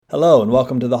Hello and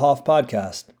welcome to the Hoff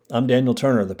Podcast. I'm Daniel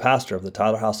Turner, the pastor of the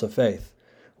Tyler House of Faith.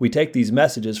 We take these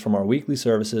messages from our weekly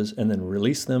services and then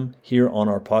release them here on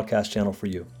our podcast channel for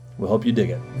you. We hope you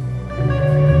dig it.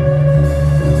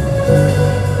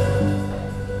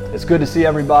 It's good to see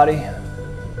everybody.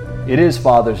 It is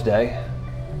Father's Day,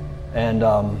 and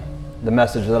the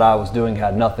message that I was doing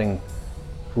had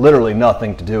literally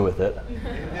nothing to do with it.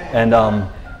 And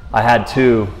I had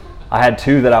two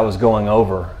that I was going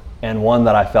over, and one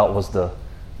that I felt was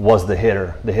the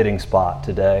hitting spot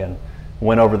today, and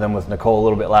went over them with Nicole a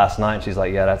little bit last night, and she's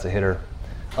like, yeah, that's a hitter.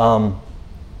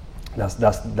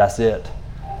 That's it.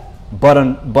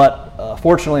 But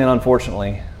fortunately and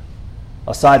unfortunately,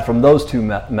 aside from those two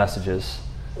messages,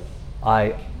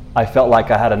 I felt like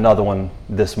I had another one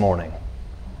this morning.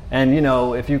 And you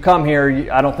know, if you come here,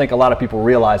 I don't think a lot of people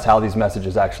realize how these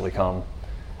messages actually come.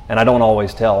 And I don't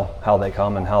always tell how they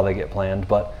come and how they get planned,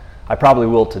 but I probably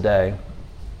will today.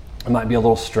 It might be a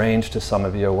little strange to some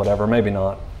of you or whatever, maybe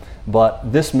not.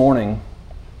 But this morning,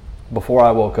 before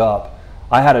I woke up,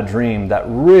 I had a dream that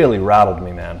really rattled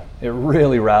me, man. It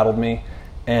really rattled me.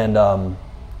 And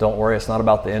don't worry, it's not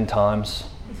about the end times.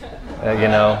 You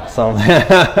know,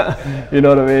 you know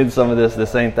what I mean? Some of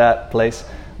this ain't that place.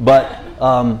 But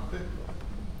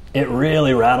it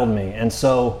really rattled me. And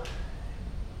so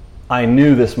I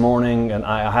knew this morning, and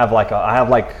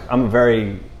I'm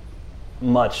very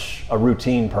much a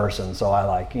routine person, so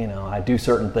I do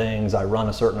certain things. I run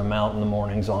a certain amount in the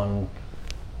mornings on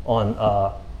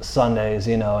Sundays,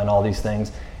 and all these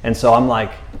things. And so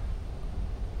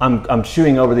I'm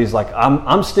chewing over these,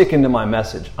 I'm sticking to my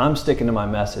message.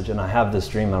 And I have this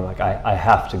dream. I'm like, I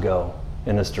have to go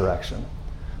in this direction.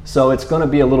 So it's going to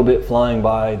be a little bit flying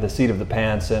by the seat of the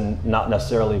pants and not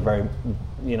necessarily very,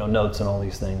 notes and all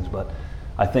these things. But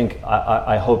I think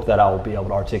I hope that I will be able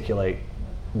to articulate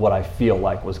what I feel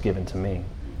like was given to me.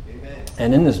 Amen.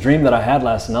 And in this dream that I had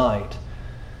last night,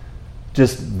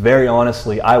 just very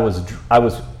honestly, I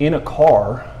was in a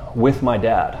car with my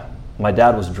dad. My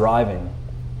dad was driving,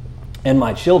 and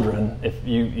my children, if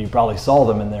you probably saw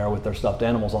them in there with their stuffed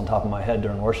animals on top of my head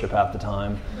during worship half the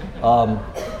time,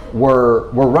 were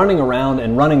running around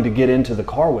and running to get into the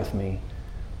car with me.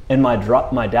 And my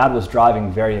dad was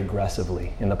driving very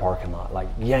aggressively in the parking lot, like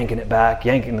yanking it back,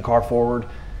 yanking the car forward.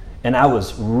 And I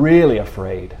was really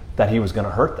afraid that he was going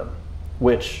to hurt them,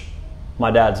 which my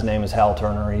dad's name is Hal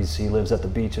Turner. He lives at the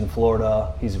beach in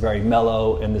Florida. He's very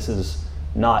mellow, and this is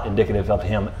not indicative of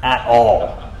him at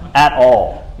all. At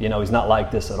all. He's not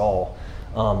like this at all.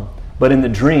 But in the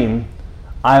dream,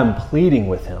 I am pleading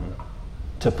with him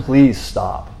to please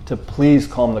stop, to please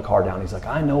calm the car down. He's like,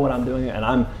 I know what I'm doing, and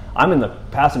I'm in the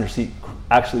passenger seat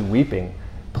actually weeping.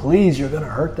 Please, you're going to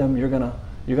hurt them. You're going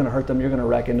to hurt them. You're going to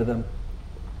wreck into them.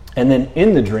 And then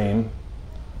in the dream,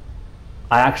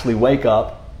 I actually wake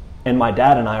up and my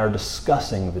dad and I are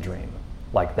discussing the dream.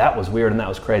 Like, that was weird and that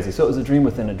was crazy. So it was a dream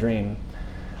within a dream.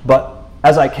 But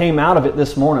as I came out of it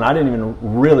this morning, I didn't even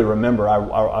really remember.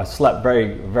 I slept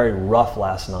very, very rough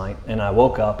last night, and I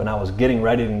woke up and I was getting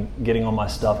ready and getting on my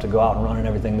stuff to go out and run and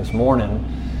everything this morning.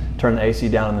 Turned the AC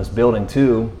down in this building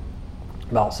too,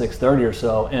 about 6:30 or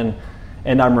so.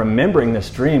 And I'm remembering this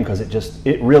dream because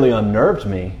it really unnerved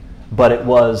me. But it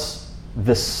was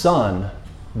this son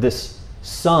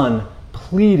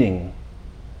pleading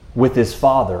with his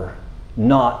father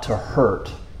not to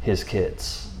hurt his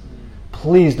kids.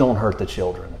 Please don't hurt the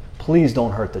children. Please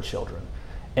don't hurt the children.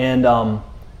 And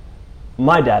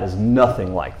my dad is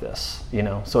nothing like this,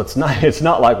 So it's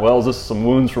not like, well, is this some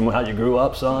wounds from how you grew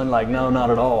up, son? Like, no, not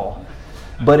at all.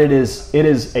 But it is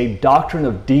a doctrine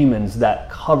of demons that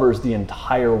covers the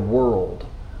entire world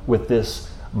with this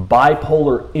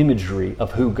bipolar imagery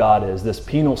of who God is, this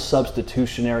penal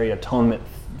substitutionary atonement,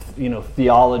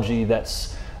 theology that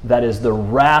is the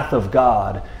wrath of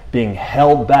God being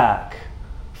held back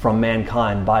from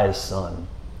mankind by His Son.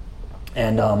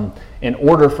 And in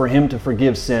order for Him to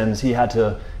forgive sins, He had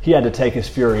to take His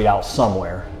fury out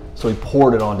somewhere. So He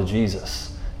poured it onto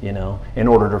Jesus, in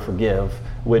order to forgive,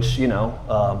 which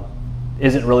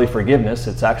isn't really forgiveness;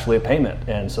 it's actually a payment.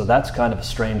 And so that's kind of a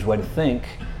strange way to think.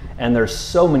 And there's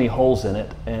so many holes in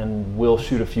it, and we'll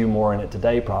shoot a few more in it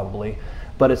today probably.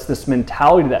 But it's this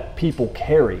mentality that people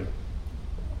carry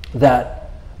that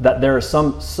there is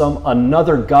some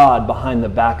another God behind the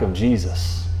back of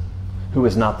Jesus who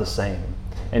is not the same.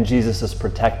 And Jesus is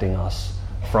protecting us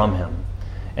from Him.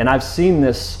 And I've seen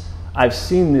this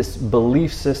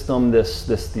belief system,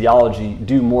 this theology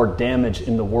do more damage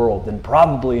in the world than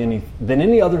probably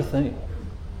any other thing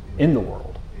in the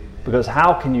world. Because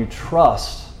how can you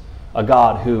trust a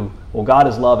God who, God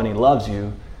is love and He loves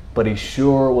you, but He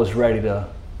sure was ready to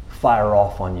fire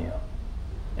off on you.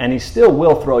 And he still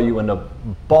will throw you in a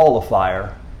ball of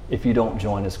fire if you don't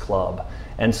join his club.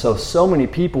 And so many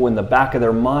people in the back of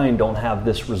their mind don't have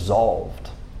this resolved.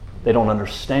 They don't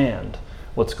understand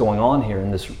what's going on here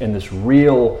in this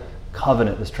real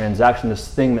covenant, this transaction, this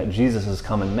thing that Jesus has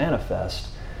come and manifest.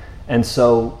 And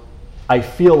so I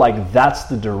feel like that's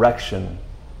the direction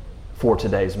for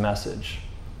today's message.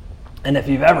 And if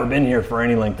you've ever been here for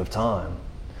any length of time,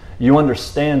 you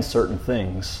understand certain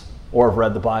things, or have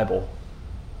read the Bible,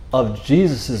 of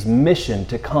Jesus' mission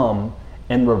to come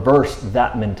and reverse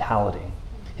that mentality.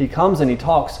 He comes and he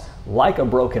talks like a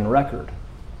broken record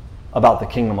about the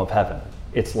kingdom of heaven.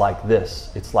 It's like this,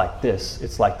 it's like this,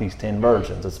 it's like these 10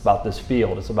 virgins, it's about this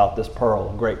field, it's about this pearl,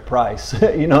 a great price.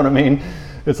 You know what I mean?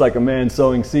 It's like a man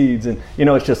sowing seeds. And,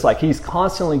 it's just like he's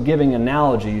constantly giving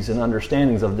analogies and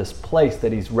understandings of this place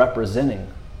that he's representing,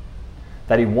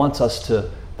 that he wants us to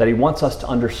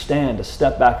understand, to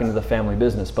step back into the family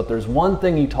business. But there's one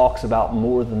thing he talks about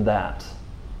more than that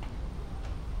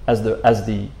as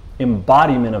the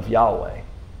embodiment of Yahweh,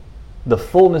 the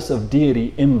fullness of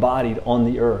deity embodied on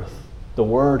the earth, the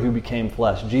Word who became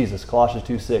flesh, Jesus, Colossians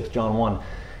 2:6, John 1,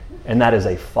 and that is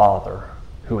a Father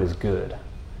who is good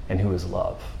and who is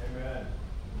love. Amen.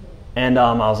 And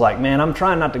I was like, man, I'm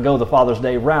trying not to go the Father's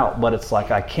Day route, but it's like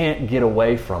I can't get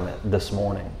away from it this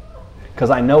morning because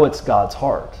I know it's God's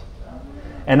heart.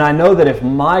 And I know that if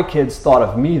my kids thought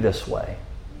of me this way,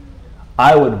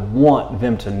 I would want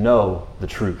them to know the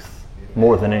truth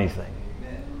more than anything.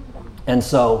 And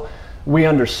so we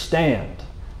understand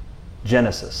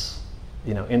Genesis.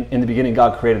 In the beginning,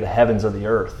 God created the heavens and the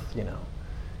earth,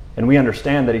 And we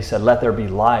understand that he said, let there be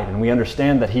light. And we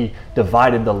understand that he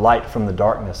divided the light from the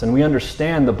darkness. And we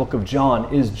understand the book of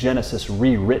John is Genesis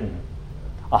rewritten,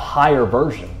 a higher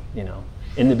version,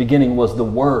 In the beginning was the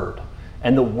Word,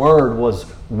 and the Word was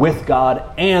with God,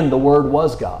 and the Word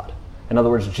was God. In other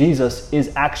words, Jesus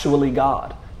is actually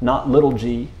God, not little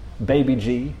g, baby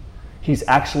G. He's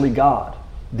actually God,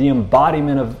 the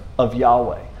embodiment of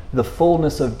Yahweh, the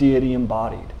fullness of deity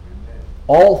embodied.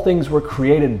 All things were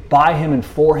created by him and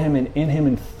for him and in him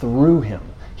and through him.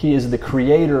 He is the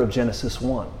creator of Genesis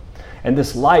 1. And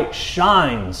this light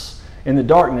shines in the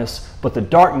darkness, but the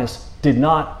darkness did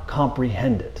not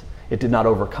comprehend it. It did not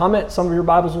overcome it, some of your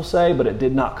Bibles will say, but it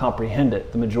did not comprehend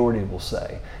it, the majority will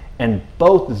say. And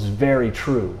both is very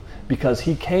true, because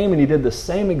he came and he did the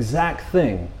same exact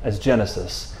thing as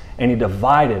Genesis, and he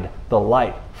divided the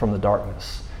light from the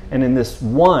darkness. And in this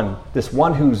one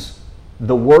who's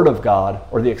the Word of God,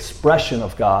 or the expression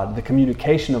of God, the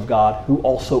communication of God, who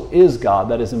also is God,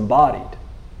 that is embodied,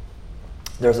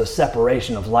 there's a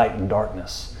separation of light and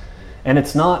darkness. And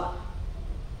it's not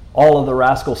all of the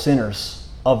rascal sinners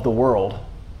of the world.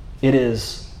 It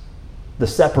is the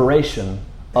separation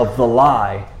of the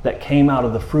lie that came out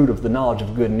of the fruit of the knowledge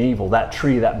of good and evil, that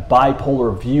tree, that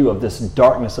bipolar view of this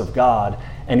darkness of God,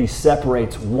 and he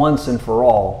separates once and for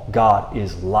all. God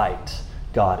is light.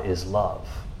 God is love.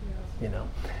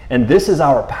 And this is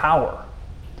our power.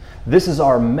 This is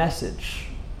our message.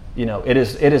 It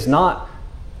is not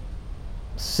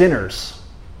sinners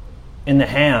in the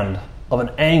hand of an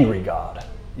angry God.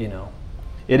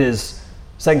 It is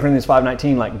 2 Corinthians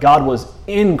 5:19, like God was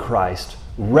in Christ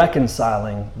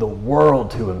reconciling the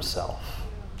world to himself.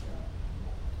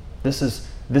 This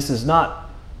is not,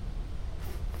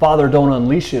 Father, don't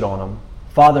unleash it on them.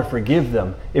 Father, forgive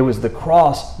them. It was the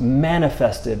cross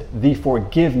manifested the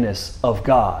forgiveness of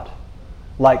God.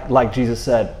 Like Jesus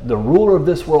said, the ruler of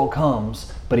this world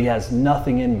comes, but he has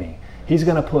nothing in me. He's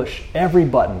going to push every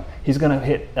button. He's going to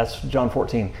hit, that's John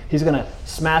 14. He's going to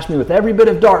smash me with every bit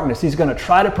of darkness. He's going to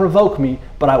try to provoke me,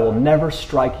 but I will never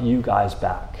strike you guys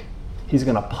back. He's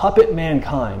going to puppet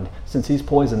mankind, since he's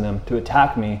poisoned them, to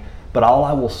attack me. But all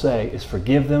I will say is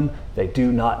forgive them, they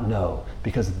do not know.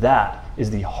 Because that is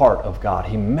the heart of God.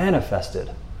 He manifested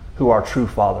who our true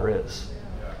Father is.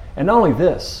 And not only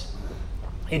this,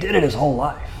 he did it his whole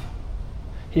life.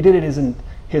 He did it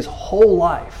his whole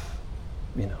life,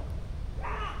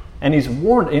 And he's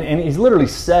warned, and he's literally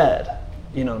said,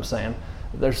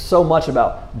 there's so much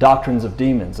about doctrines of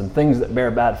demons and things that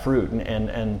bear bad fruit.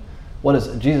 And what is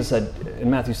Jesus said in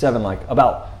Matthew 7, like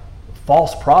about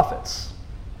false prophets.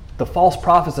 The false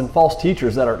prophets and false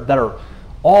teachers that are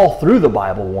all through the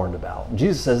Bible warned about. And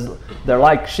Jesus says they're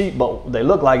like sheep, but they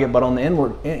look like it, but on the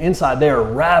inside they are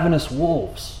ravenous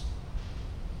wolves.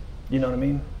 You know what I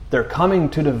mean? They're coming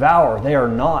to devour. They are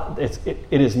not. It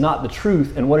is not the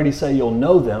truth. And what did he say? You'll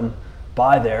know them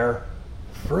by their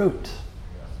fruit.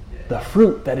 The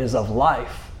fruit that is of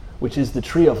life, which is the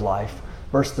tree of life.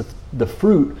 Verse the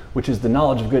fruit, which is the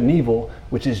knowledge of good and evil,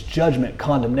 which is judgment,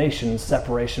 condemnation,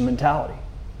 separation mentality.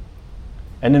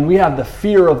 And then we have the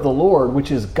fear of the Lord,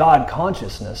 which is God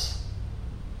consciousness.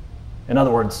 In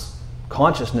other words,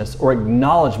 consciousness or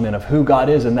acknowledgement of who God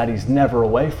is and that He's never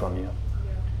away from you.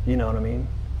 You know what I mean?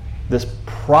 This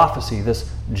prophecy, this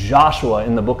Joshua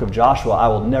in the book of Joshua, I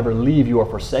will never leave you or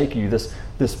forsake you.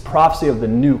 This prophecy of the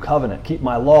new covenant. Keep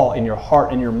my law in your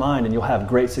heart and your mind, and you'll have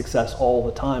great success all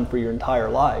the time for your entire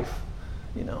life.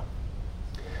 You know.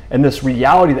 And this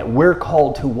reality that we're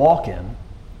called to walk in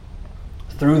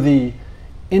through the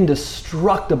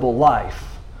indestructible life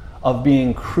of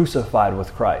being crucified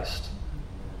with Christ.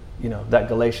 You know, that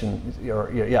Galatians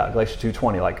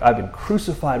 2:20, like, I've been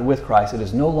crucified with Christ. It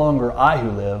is no longer I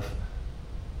who live,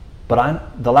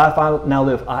 but the life I now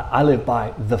live, I live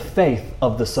by the faith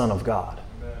of the Son of God.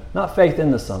 Amen. Not faith in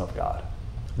the Son of God.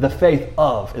 The faith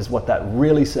of is what that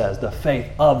really says. The faith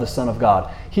of the Son of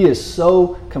God. He's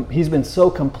been so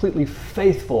completely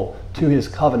faithful to His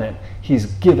covenant. He's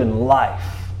given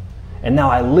life. And now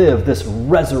I live this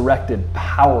resurrected,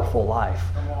 powerful life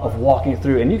of walking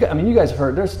through. And you guys have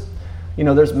heard,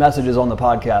 there's messages on the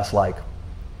podcast like,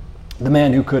 the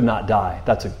man who could not die.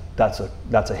 That's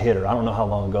a hitter. I don't know how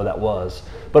long ago that was,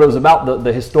 but it was about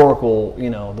the historical,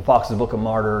 the Fox's Book of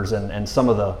Martyrs and some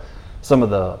of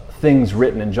the things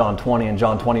written in John 20 and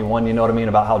John 21. You know what I mean,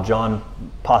 about how John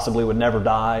possibly would never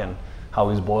die and how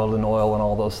he was boiled in oil and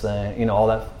all those things. All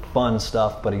that fun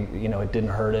stuff. But it didn't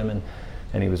hurt him,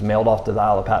 and he was mailed off to the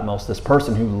Isle of Patmos. This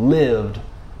person who lived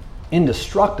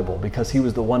indestructible because he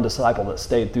was the one disciple that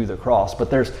stayed through the cross. But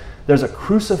there's a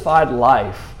crucified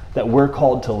life that we're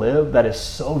called to live that is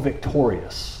so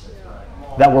victorious.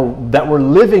 That we're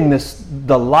living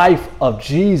the life of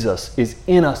Jesus is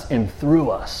in us and through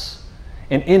us.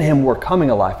 And in Him we're coming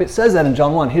alive. It says that in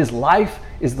John 1, His life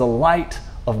is the light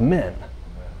of men.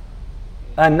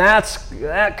 And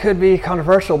that could be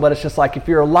controversial, but it's just like, if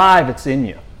you're alive, it's in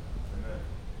you.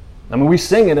 I mean, we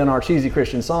sing it in our cheesy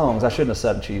Christian songs. I shouldn't have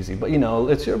said cheesy, but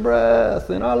it's your breath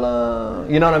in our lungs.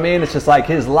 You know what I mean? It's just like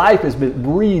His life has been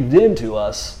breathed into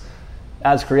us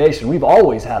as creation. We've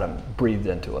always had Him breathed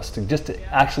into us to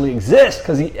actually exist,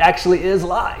 because He actually is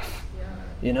life.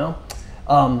 You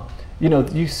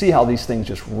see how these things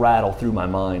just rattle through my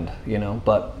mind,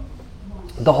 but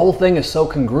the whole thing is so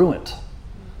congruent,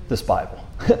 this Bible.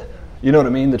 You know what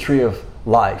I mean? The tree of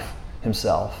life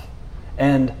Himself.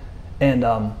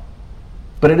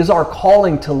 But it is our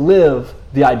calling to live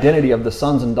the identity of the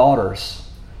sons and daughters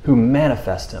who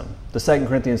manifest Him. The 2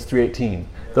 Corinthians 3:18.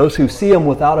 Those who see Him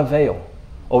without a veil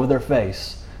over their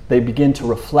face, they begin to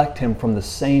reflect Him from the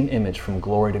same image, from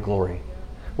glory to glory.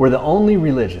 We're the only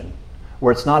religion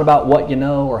where it's not about what you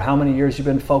know or how many years you've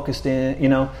been focused in.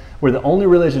 We're the only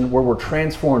religion where we're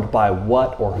transformed by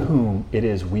what or whom it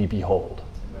is we behold.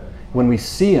 When we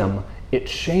see Him, it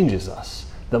changes us.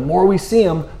 The more we see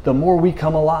Him, the more we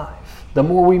come alive. The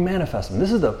more we manifest Him.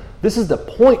 This is the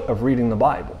point of reading the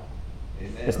Bible.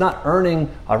 Amen. It's not earning,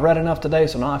 I've read enough today,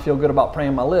 so now I feel good about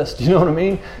praying my list. You know what I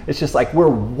mean? It's just like we're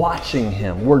watching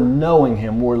Him. We're knowing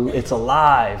Him. It's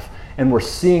alive. And we're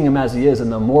seeing Him as He is. And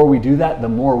the more we do that, the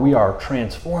more we are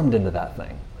transformed into that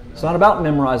thing. It's not about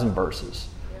memorizing verses.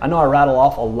 I know I rattle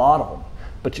off a lot of them.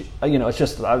 But it's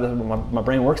just, my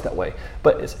brain works that way.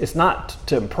 But it's not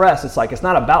to impress. It's like, it's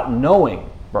not about knowing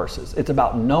verses. It's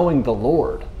about knowing the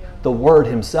Lord. The Word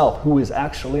Himself, who is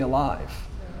actually alive.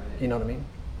 You know what I mean?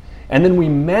 And then we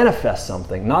manifest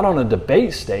something, not on a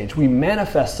debate stage. We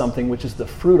manifest something which is the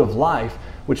fruit of life,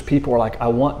 which people are like, I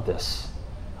want this.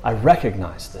 I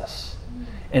recognize this.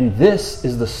 And this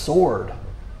is the sword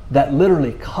that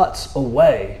literally cuts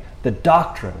away the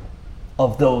doctrine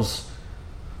of the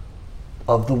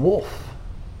wolf.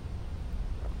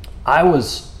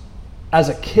 As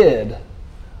a kid,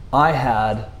 I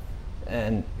had,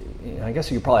 and I guess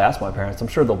you could probably ask my parents. I'm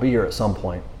sure they'll be here at some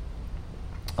point.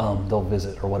 They'll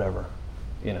visit or whatever,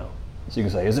 So you can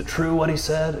say, is it true what he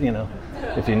said?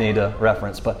 If you need a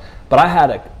reference. But I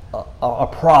had a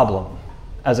problem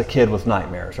as a kid with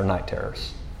nightmares or night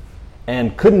terrors,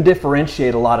 and couldn't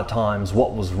differentiate a lot of times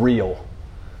what was real.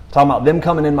 Talking about them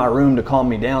coming in my room to calm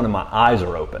me down, and my eyes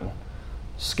are open,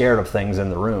 scared of things in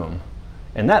the room.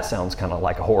 And that sounds kind of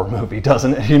like a horror movie,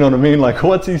 doesn't it? You know what I mean? Like,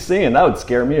 what's he seeing? That would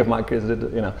scare me if my kids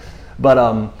did, But,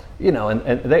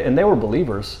 and they were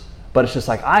believers. But it's just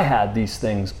like, I had these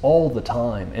things all the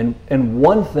time. And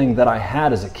one thing that I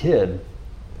had as a kid,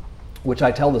 which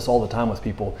I tell this all the time with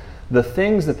people, the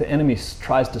things that the enemy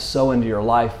tries to sow into your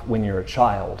life when you're a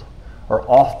child are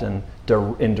often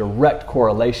in direct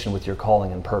correlation with your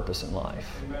calling and purpose in life.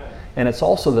 Amen. And it's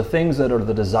also the things that are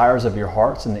the desires of your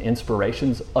hearts and the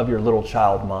inspirations of your little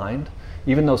child mind.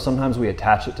 Even though sometimes we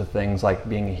attach it to things like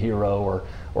being a hero or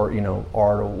art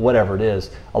or whatever it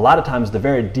is, a lot of times the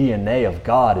very DNA of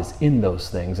God is in those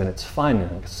things, and it's finding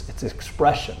its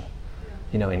expression,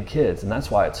 in kids, and that's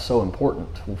why it's so important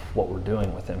what we're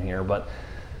doing with him here. But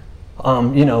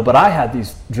but I had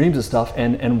these dreams and stuff,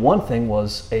 and one thing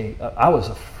was I was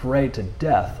afraid to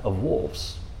death of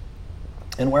wolves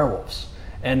and werewolves,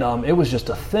 and it was just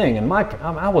a thing. And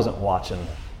I wasn't watching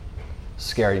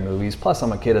scary movies. Plus,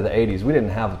 I'm a kid of the '80s. We didn't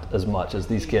have as much as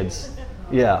these kids.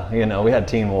 Yeah, we had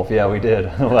Teen Wolf. Yeah, we did.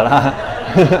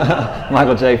 But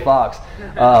Michael J. Fox.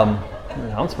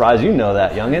 I'm surprised you know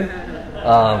that, youngin.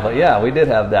 But yeah, we did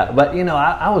have that. But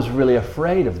I was really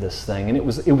afraid of this thing, and it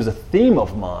was a theme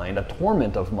of mine, a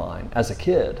torment of mine as a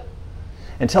kid,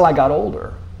 until I got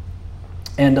older.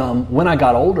 And when I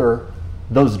got older,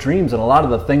 those dreams and a lot of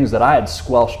the things that I had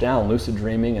squelched down, lucid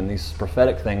dreaming and these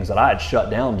prophetic things that I had shut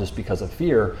down just because of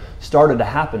fear, started to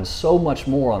happen so much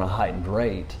more on a heightened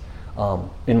rate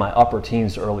in my upper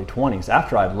teens to early 20s.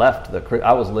 After I'd left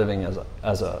I was living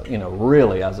as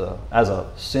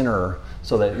a sinner,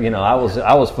 so that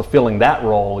I was fulfilling that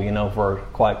role for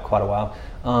quite a while.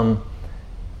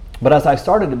 But as I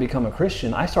started to become a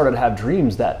Christian, I started to have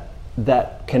dreams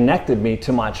that connected me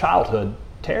to my childhood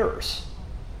terrors.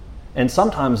 And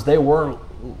sometimes they were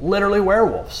literally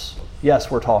werewolves. Yes,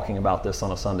 we're talking about this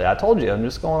on a Sunday. I told you, I'm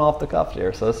just going off the cuff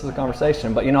here, so this is a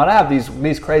conversation. But I'd have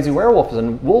these crazy werewolves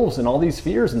and wolves and all these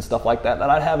fears and stuff like that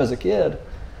I'd have as a kid.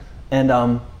 And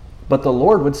but the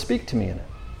Lord would speak to me in it.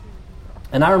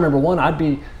 And I remember I'd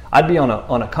be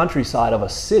on a countryside of a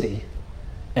city,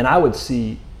 and I would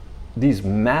see these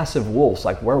massive wolves,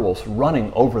 like werewolves,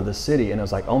 running over the city, and it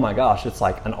was like, oh my gosh, it's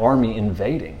like an army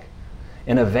invading.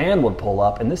 And a van would pull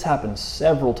up, and this happened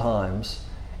several times.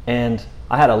 And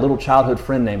I had a little childhood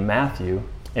friend named Matthew,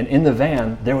 and in the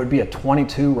van, there would be a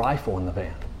 .22 rifle in the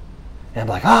van. And I'm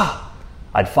like,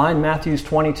 I'd find Matthew's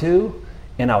 .22,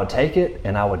 and I would take it,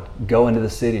 and I would go into the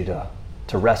city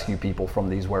to rescue people from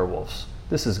these werewolves.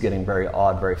 This is getting very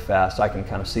odd very fast. I can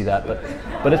kind of see that,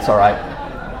 but it's all right.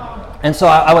 And so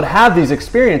I would have these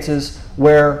experiences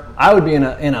where I would be in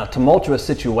a tumultuous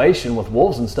situation with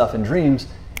wolves and stuff in dreams,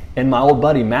 and my old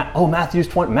buddy Matthew left his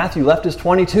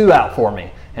 .22 out for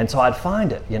me, and so I'd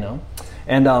find it,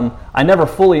 And I never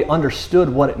fully understood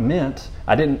what it meant.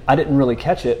 I didn't really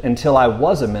catch it until I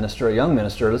was a young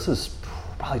minister. This is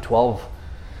probably 12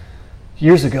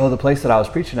 years ago, the place that I was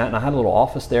preaching at, and I had a little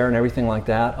office there and everything like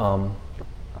that.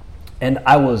 And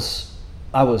I was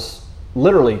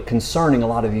literally concerning a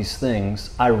lot of these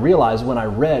things. I realized when I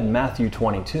read Matthew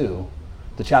 22,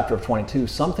 the chapter of 22,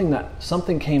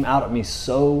 something came out at me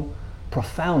so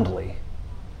profoundly,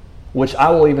 which I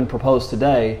will even propose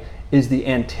today is the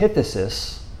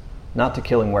antithesis, not to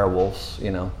killing werewolves,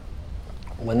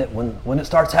 when it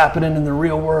starts happening in the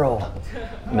real world.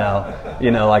 No,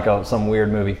 like some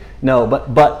weird movie. No,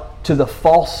 but to the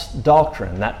false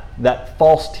doctrine, that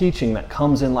false teaching that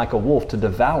comes in like a wolf to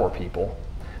devour people.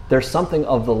 There's something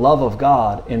of the love of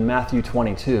God in Matthew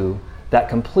 22 that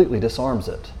completely disarms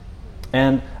it.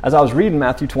 And as I was reading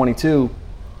Matthew 22,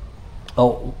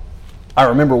 I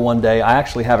remember one day, I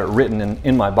actually have it written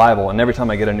in my Bible, and every time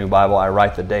I get a new Bible, I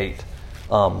write the date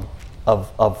of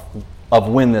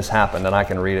when this happened, and I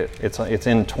can read it. It's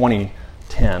in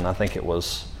 2010, I think it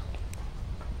was.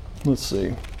 Let's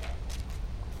see.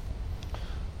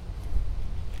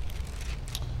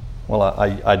 Well,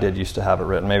 I did used to have it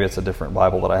written. Maybe it's a different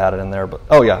Bible that I had it in there, but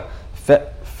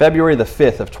February the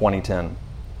 5th of 2010.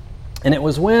 And it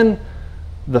was when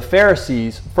the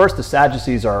Pharisees, first the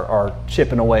Sadducees are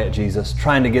chipping away at Jesus,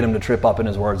 trying to get him to trip up in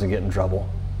his words and get in trouble.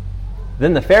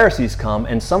 Then the Pharisees come,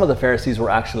 and some of the Pharisees were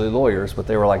actually lawyers, but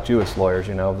they were like Jewish lawyers,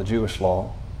 of the Jewish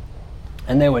law.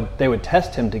 And they would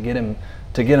test him to get him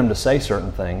to say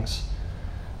certain things.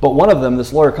 But one of them,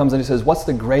 this lawyer comes and he says, "What's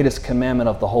the greatest commandment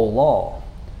of the whole law?"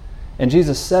 And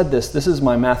Jesus said this. This is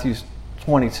my Matthew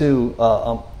 22,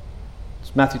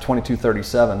 Matthew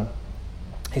 22:37.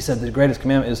 He said the greatest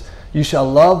commandment is, "You shall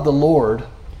love the Lord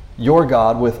your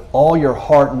God with all your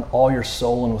heart and all your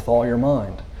soul and with all your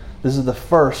mind." This is the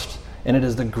first, and it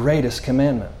is the greatest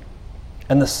commandment.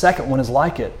 And the second one is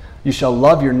like it. "You shall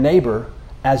love your neighbor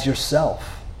as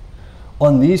yourself."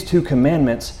 On these two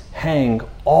commandments hang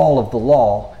all of the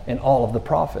law and all of the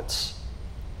prophets.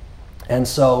 And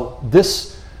so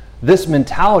this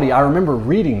mentality, I remember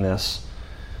reading this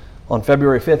on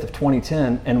February 5th of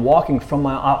 2010 and walking from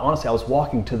honestly, I was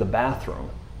walking to the bathroom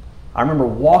I remember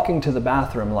walking to the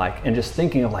bathroom and just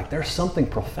thinking of there's something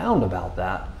profound about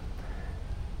that.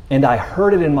 And I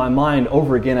heard it in my mind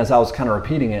over again as I was kind of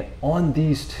repeating it. On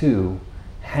these two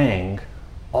hang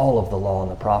all of the law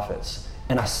and the prophets.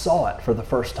 And I saw it for the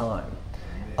first time.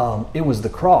 It was the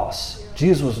cross.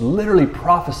 Jesus was literally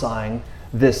prophesying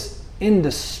this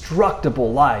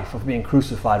indestructible life of being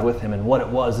crucified with him, and what it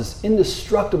was, this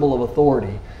indestructible of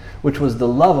authority, which was the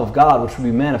love of God, which would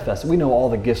be manifested. We know all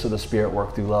the gifts of the Spirit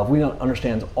work through love. We don't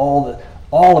understand all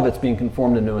of it's being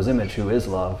conformed into his image, who is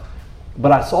love.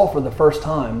 But I saw for the first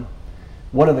time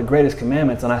what are the greatest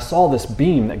commandments, and I saw this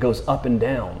beam that goes up and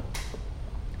down.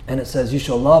 And it says, you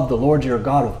shall love the Lord your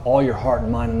God with all your heart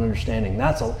and mind and understanding.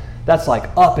 That's like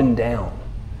up and down.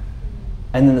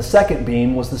 And then the second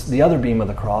beam was the other beam of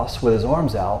the cross with his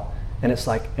arms out. And it's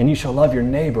like, and you shall love your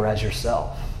neighbor as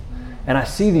yourself. And I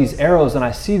see these arrows and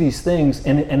I see these things,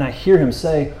 and I hear him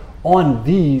say, on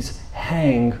these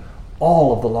hang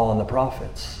all of the law and the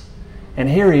prophets. And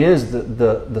here he is,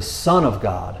 the Son of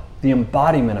God, the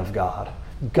embodiment of God,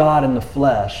 God in the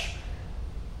flesh,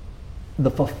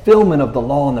 the fulfillment of the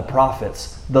law and the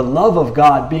prophets, the love of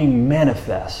God being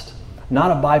manifest.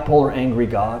 Not a bipolar, angry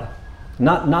God,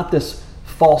 not this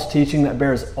false teaching that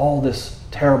bears all this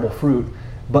terrible fruit,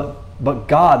 but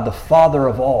God, the Father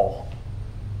of all,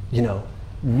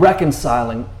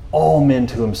 reconciling all men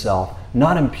to himself,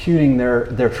 not imputing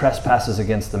their trespasses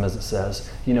against them, as it says,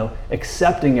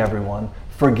 accepting everyone,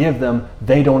 forgive them,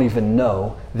 they don't even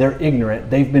know, they're ignorant,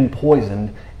 they've been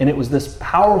poisoned. And it was this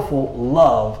powerful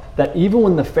love that even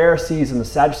when the Pharisees and the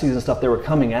Sadducees and stuff, they were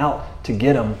coming out to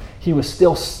get him, he was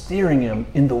still steering him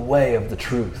in the way of the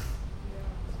truth.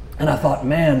 And I thought,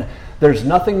 man, there's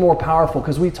nothing more powerful,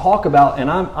 because we talk about,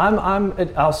 and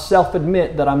I'll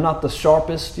self-admit that I'm not the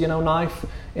sharpest, knife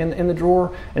in the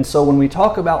drawer. And so when we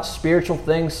talk about spiritual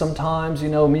things sometimes,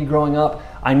 me growing up,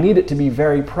 I need it to be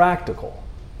very practical.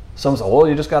 Some say, well,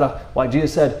 you just got to, like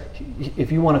Jesus said,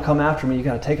 if you want to come after me, you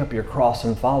got to take up your cross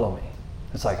and follow me.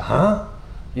 It's like, huh?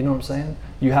 You know what I'm saying?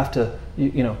 You have to,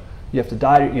 you have to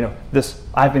die. This,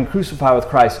 I've been crucified with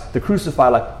Christ. The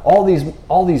crucified life, all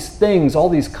these things, all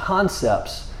these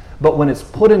concepts. But when it's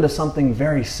put into something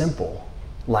very simple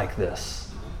like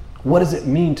this, what does it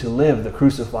mean to live the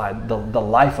crucified, the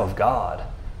life of God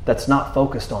that's not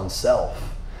focused on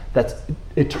self, that's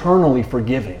eternally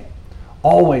forgiving,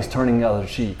 always turning the other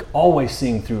cheek, always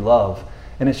seeing through love?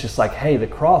 And it's just like, hey, the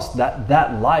cross,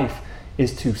 that life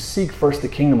is to seek first the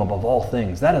kingdom above all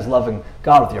things. That is loving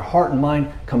God with your heart and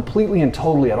mind completely and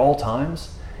totally at all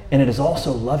times. And it is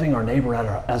also loving our neighbor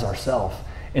as ourselves.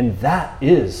 And that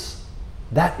is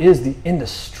the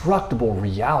indestructible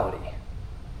reality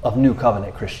of New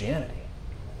Covenant Christianity.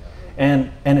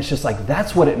 And it's just like,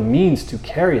 that's what it means to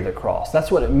carry the cross. That's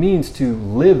what it means to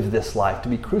live this life, to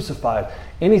be crucified.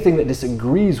 Anything that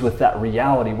disagrees with that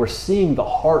reality, we're seeing the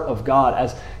heart of God.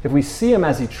 As if we see him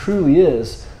as he truly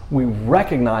is, we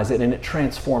recognize it and it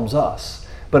transforms us.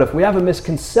 But if we have a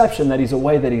misconception that he's a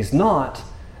way that he's not,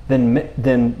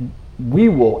 then we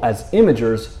will, as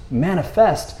imagers,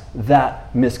 manifest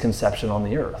that misconception on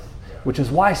the earth. Which is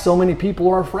why so many people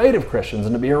are afraid of Christians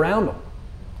and to be around them.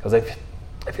 Because they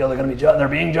feel they're going to be judged. They're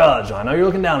being judged. I know you're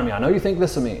looking down at me. I know you think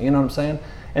this of me. You know what I'm saying?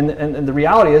 And the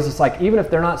reality is, it's like, even if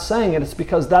they're not saying it, it's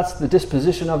because that's the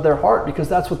disposition of their heart, because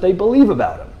that's what they believe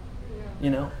about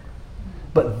him.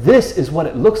 But this is what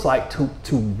it looks like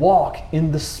to walk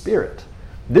in the Spirit.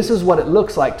 This is what it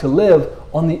looks like to live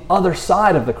on the other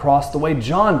side of the cross, the way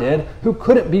John did, who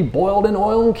couldn't be boiled in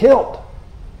oil and killed.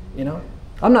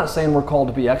 I'm not saying we're called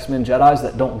to be X-Men Jedis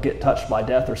that don't get touched by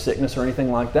death or sickness or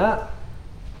anything like that.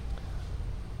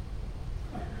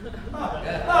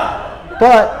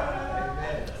 But,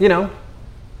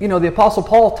 the Apostle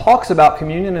Paul talks about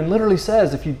communion and literally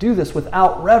says, if you do this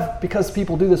because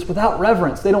people do this without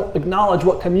reverence, they don't acknowledge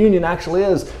what communion actually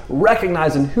is,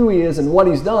 recognizing who he is and what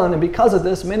he's done, and because of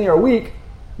this, many are weak,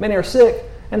 many are sick,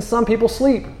 and some people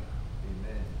sleep. Amen.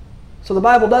 So the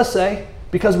Bible does say,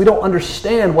 because we don't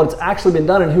understand what's actually been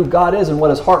done and who God is and what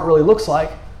his heart really looks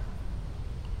like,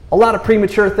 a lot of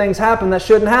premature things happen that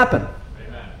shouldn't happen.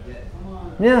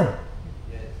 Amen. Yeah.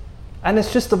 And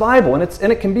it's just the Bible, and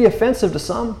it can be offensive to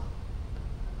some.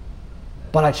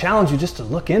 But I challenge you just to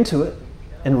look into it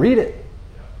and read it.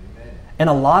 And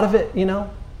a lot of it,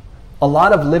 a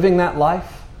lot of living that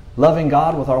life, loving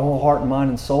God with our whole heart and mind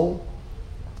and soul,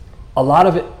 a lot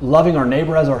of it loving our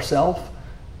neighbor as ourselves,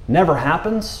 never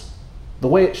happens the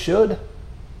way it should.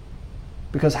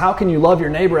 Because how can you love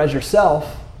your neighbor as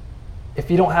yourself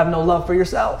if you don't have no love for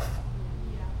yourself?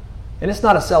 And it's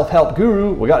not a self-help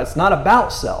guru. It's not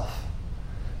about self.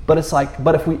 But it's like,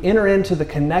 but if we enter into the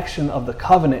connection of the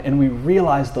covenant and we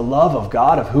realize the love of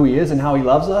God, of who He is and how He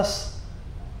loves us,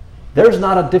 there's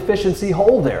not a deficiency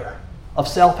hole there of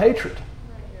self-hatred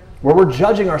where we're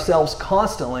judging ourselves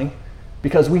constantly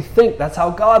because we think that's how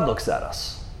God looks at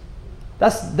us.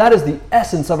 That is the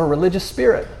essence of a religious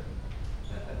spirit.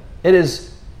 It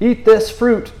is, eat this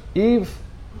fruit, Eve,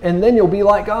 and then you'll be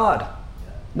like God,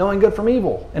 knowing good from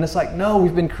evil. And it's like, no,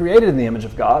 we've been created in the image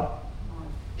of God.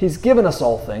 He's given us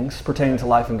all things pertaining to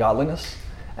life and godliness.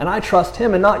 And I trust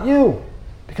Him and not you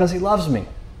because He loves me.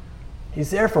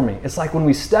 He's there for me. It's like when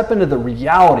we step into the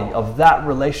reality of that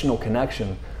relational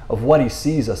connection of what He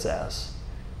sees us as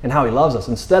and how He loves us,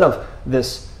 instead of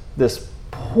this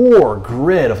poor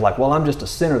grid of like, well, I'm just a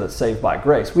sinner that's saved by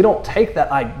grace. We don't take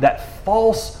that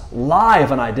false lie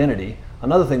of an identity,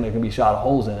 another thing that can be shot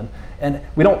holes in, and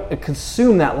we don't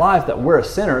consume that life that we're a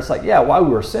sinner. It's like, yeah, while we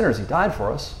were sinners, He died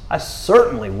for us. I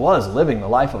certainly was living the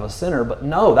life of a sinner, but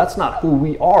no, that's not who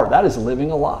we are. That is living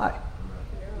a lie.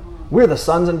 We're the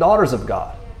sons and daughters of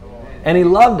God. And He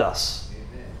loved us.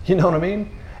 You know what I mean?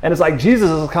 And it's like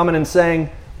Jesus is coming and saying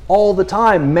all the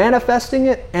time, manifesting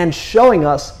it and showing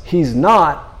us He's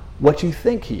not what you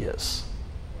think He is.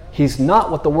 He's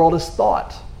not what the world has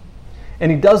thought.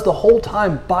 And He does the whole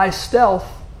time by stealth,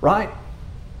 right?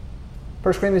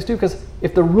 1 Corinthians 2, because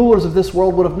if the rulers of this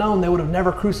world would have known, they would have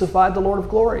never crucified the Lord of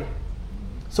glory.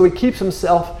 So He keeps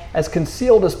Himself as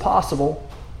concealed as possible.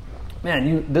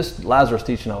 Man, this Lazarus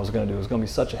teaching I was going to do is going to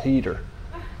be such a heater.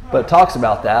 But it talks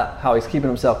about that, how He's keeping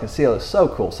Himself concealed. It's so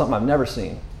cool, something I've never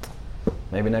seen.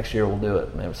 Maybe next year we'll do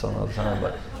it, maybe some other time.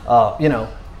 But,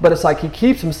 but it's like He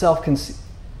keeps Himself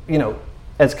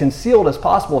as concealed as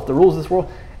possible if the rules of this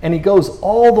world, and He goes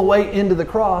all the way into the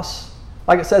cross,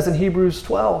 like it says in Hebrews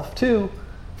 12:2,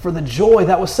 for the joy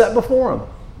that was set before Him.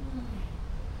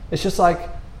 It's just like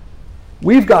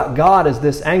we've got God as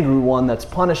this angry one that's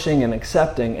punishing and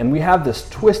accepting, and we have this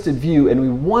twisted view, and we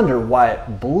wonder why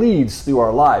it bleeds through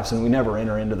our lives and we never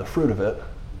enter into the fruit of it.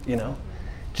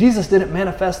 Jesus didn't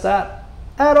manifest that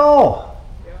at all.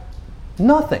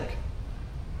 Nothing.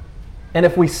 And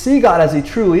if we see God as He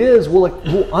truly is,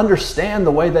 we'll understand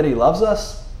the way that He loves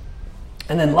us.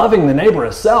 And then loving the neighbor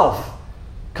as self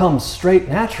comes straight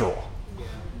natural.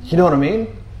 You know what I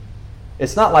mean?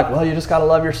 It's not like, well, you just got to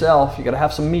love yourself. You got to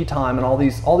have some me time and all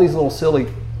these little silly,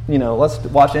 let's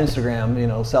watch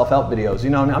Instagram, self-help videos.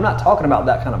 I'm not talking about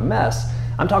that kind of mess.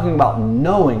 I'm talking about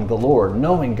knowing the Lord,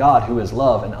 knowing God who is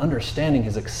love, and understanding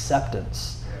His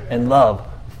acceptance and love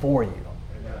for you.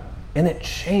 And it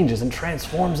changes and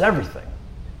transforms everything.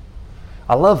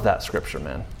 I love that scripture,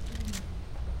 man.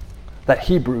 That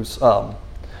Hebrews, the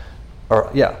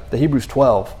Hebrews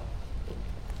 12.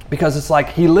 Because it's like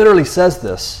He literally says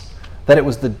this, that it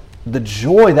was the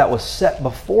joy that was set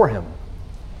before Him.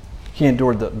 He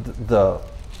endured the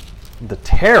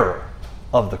terror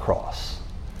of the cross.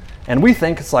 And we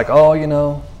think it's like,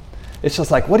 it's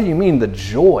just like, what do you mean the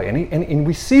joy? And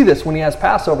we see this when He has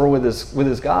Passover with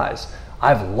his guys.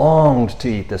 I've longed to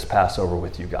eat this Passover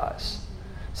with you guys.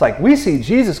 It's like we see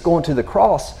Jesus going to the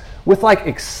cross with like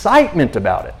excitement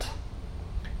about it.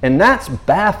 And that's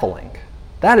baffling.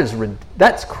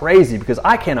 That's crazy, because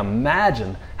I can't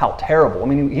imagine how terrible. I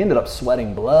mean, He ended up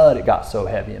sweating blood. It got so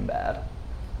heavy and bad.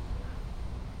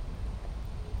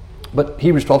 But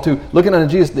Hebrews 12:2, looking unto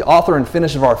Jesus, the author and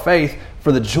finisher of our faith,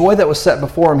 for the joy that was set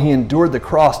before Him, He endured the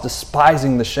cross,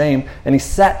 despising the shame, and He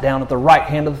sat down at the right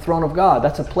hand of the throne of God.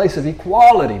 That's a place of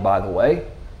equality, by the way.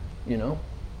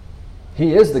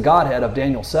 He is the Godhead of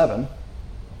Daniel 7.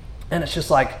 And it's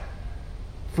just like,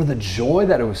 for the joy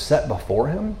that was set before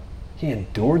Him, He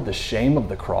endured the shame of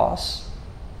the cross.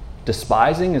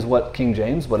 Despising is what King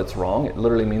James, but it's wrong. It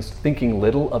literally means thinking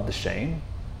little of the shame.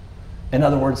 In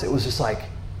other words, it was just like,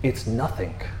 it's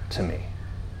nothing to me.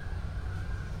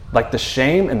 Like the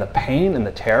shame and the pain and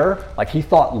the terror, like He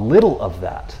thought little of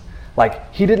that.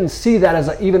 Like He didn't see that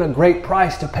as even a great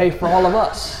price to pay for all of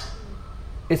us.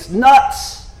 It's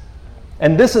nuts.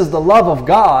 And this is the love of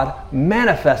God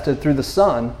manifested through the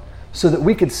Son, so that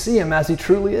we could see Him as He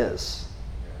truly is.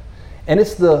 And it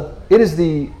is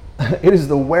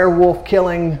the werewolf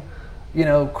killing,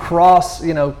 cross,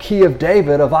 key of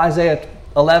David of Isaiah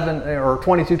 11 or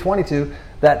 22:22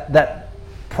 that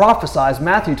prophesies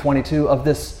Matthew 22 of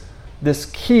this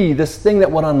key, this thing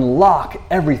that would unlock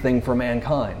everything for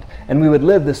mankind. And we would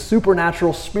live this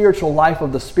supernatural, spiritual life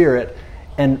of the Spirit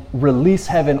and release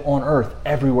heaven on earth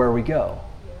everywhere we go.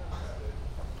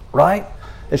 Right?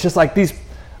 It's just like these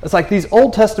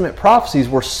Old Testament prophecies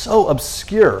were so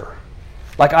obscure.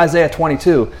 Like Isaiah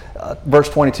 22, verse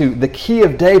 22, the key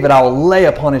of David I will lay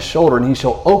upon His shoulder, and He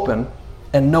shall open,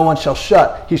 and no one shall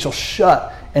shut. He shall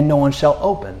shut, and no one shall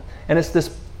open. And it's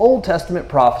this Old Testament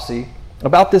prophecy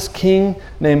about this king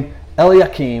named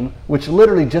Eliakim, which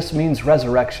literally just means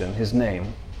resurrection, his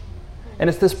name. And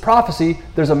it's this prophecy,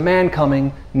 there's a man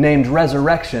coming named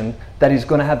Resurrection, that he's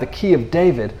going to have the key of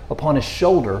David upon his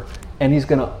shoulder, and he's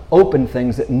going to open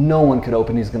things that no one could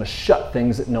open. He's going to shut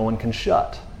things that no one can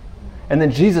shut. And then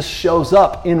Jesus shows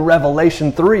up in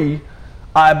Revelation 3,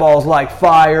 eyeballs like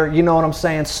fire, you know what I'm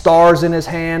saying, stars in his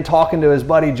hand, talking to his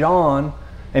buddy John,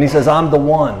 and he says, I'm the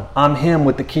one. I'm him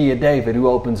with the key of David who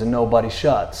opens and nobody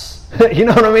shuts. You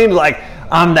know what I mean? Like,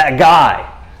 I'm that guy.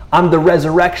 I'm the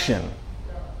resurrection.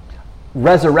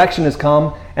 Resurrection has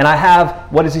come, and I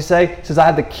have, what does he say? He says, I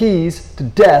have the keys to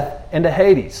death and to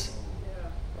Hades.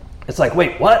 It's like,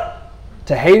 wait, what?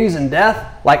 To Hades and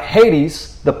death? Like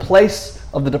Hades, the place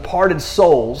of the departed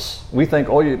souls. We think,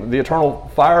 the eternal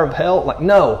fire of hell. Like,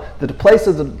 no, the place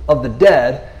of the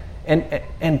dead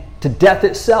and to death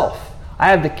itself. I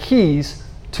have the keys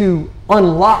to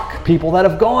unlock people that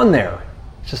have gone there.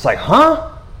 It's just like,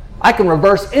 huh? I can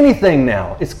reverse anything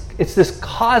now. It's this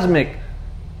cosmic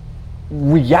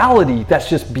reality that's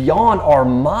just beyond our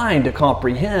mind to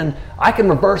comprehend. I can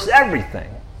reverse everything.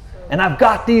 And I've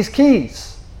got these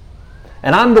keys.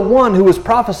 And I'm the one who was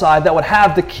prophesied that would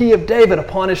have the key of David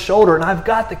upon his shoulder. And I've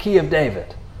got the key of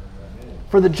David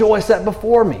for the joy set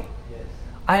before me.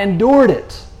 I endured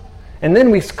it. And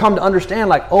then we come to understand,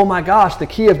 like, oh my gosh, the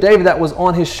key of David that was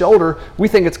on his shoulder, we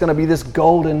think it's going to be this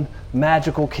golden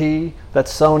magical key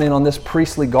that's sewn in on this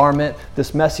priestly garment,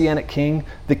 this messianic king.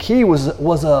 The key was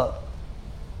a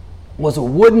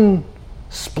wooden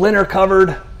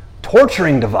splinter-covered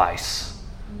torturing device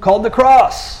called the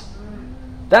cross.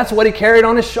 That's what he carried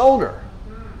on his shoulder.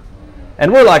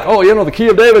 And we're like, the key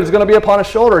of David is going to be upon his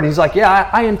shoulder. And he's like, yeah,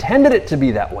 I intended it to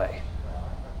be that way.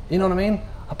 You know what I mean?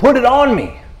 I put it on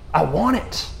me. I want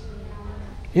it.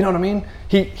 You know what I mean?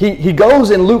 He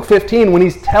goes in Luke 15 when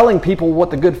he's telling people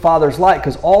what the good father's like,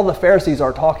 because all the Pharisees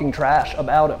are talking trash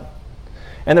about him.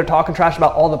 And they're talking trash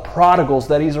about all the prodigals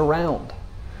that he's around.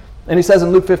 And he says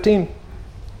in Luke 15,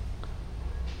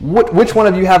 which one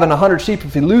of you having 100 sheep,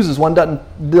 if he loses one,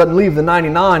 doesn't leave the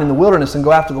 99 in the wilderness and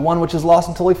go after the one which is lost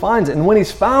until he finds it? And when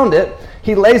he's found it,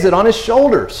 he lays it on his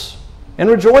shoulders and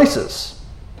rejoices.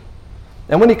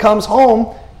 And when he comes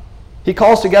home, he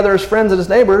calls together his friends and his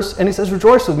neighbors, and he says,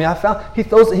 rejoice with me.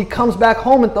 He comes back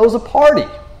home and throws a party.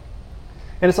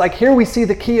 And it's like, here we see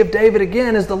the key of David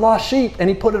again as the lost sheep, and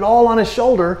he put it all on his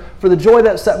shoulder for the joy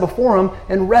that set before him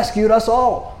and rescued us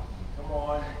all.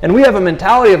 And we have a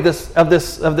mentality of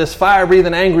this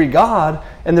fire-breathing, angry God,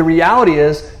 and the reality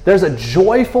is there's a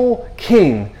joyful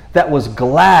king that was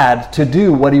glad to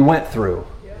do what he went through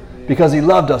because he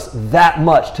loved us that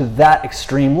much to that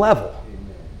extreme level.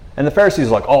 And the Pharisees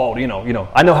are like,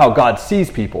 I know how God sees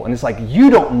people. And it's like, you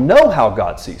don't know how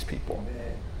God sees people.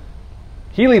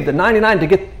 He leave the 99 to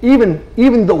get even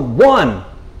the one,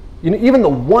 even the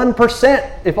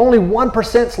 1%. If only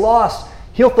 1%'s lost,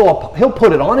 he'll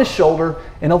put it on his shoulder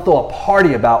and he'll throw a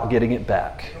party about getting it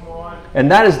back. And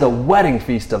that is the wedding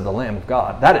feast of the Lamb of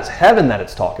God. That is heaven that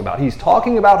it's talking about. He's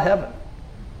talking about heaven.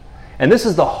 And this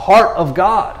is the heart of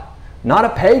God, not a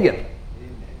pagan.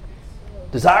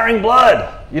 Desiring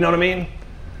blood, you know what I mean?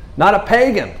 Not a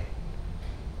pagan.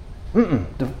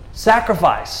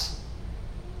 Sacrifice.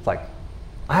 It's like,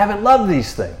 I haven't loved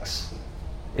these things.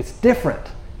 It's different.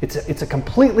 It's a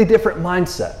completely different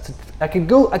mindset. I could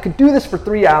do this for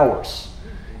 3 hours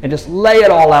and just lay it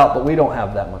all out, but we don't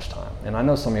have that much time. And I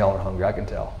know some of y'all are hungry, I can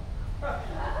tell.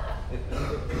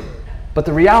 But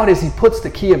the reality is he puts the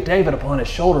key of David upon his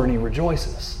shoulder and he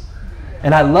rejoices.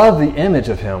 And I love the image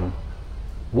of him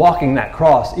walking that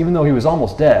cross, even though he was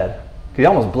almost dead, because he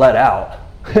almost bled out.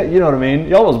 You know what I mean?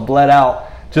 He almost bled out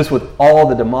just with all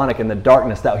the demonic and the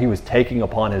darkness that he was taking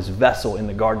upon his vessel in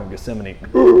the Garden of Gethsemane.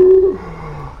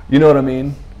 You know what I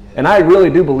mean? And I really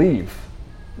do believe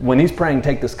when he's praying,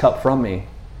 take this cup from me,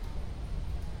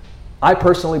 I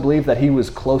personally believe that he was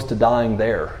close to dying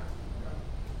there.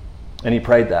 And he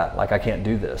prayed that, like, I can't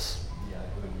do this.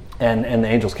 And the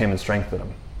angels came and strengthened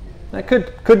him. That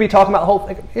could be talking about the whole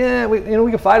thing. Yeah, we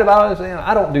can fight about it.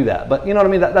 I don't do that. But you know what I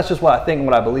mean? That's just what I think and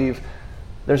what I believe.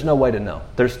 There's no way to know.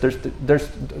 There's a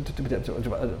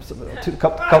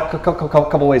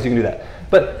couple ways you can do that.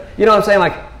 But you know what I'm saying?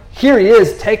 Like, here he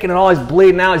is taking it all. He's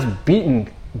bleeding out. He's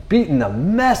beating the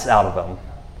mess out of him.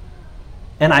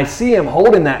 And I see him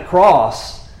holding that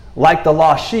cross like the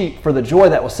lost sheep for the joy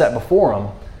that was set before him.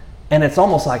 And it's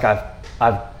almost like I've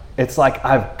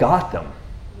got them.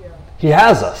 Yeah. He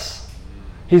has us.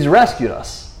 He's rescued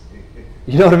us.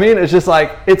 You know what I mean? It's just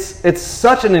like it's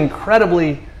such an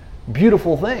incredibly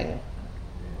beautiful thing,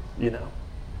 you know.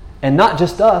 And not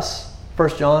just us,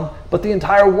 1 John, but the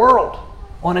entire world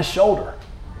on his shoulder.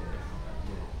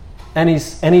 And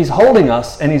he's holding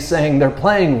us, and he's saying, they're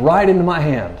playing right into my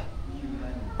hand.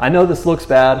 I know this looks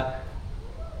bad,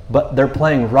 but they're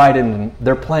playing right into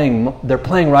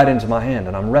my hand,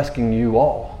 and I'm rescuing you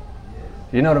all.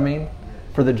 You know what I mean?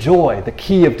 For the joy, the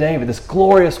key of David, this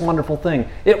glorious, wonderful thing.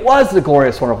 It was the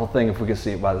glorious, wonderful thing if we could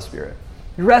see it by the Spirit.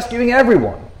 You're rescuing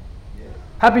everyone.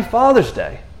 Happy Father's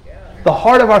Day. The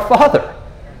heart of our Father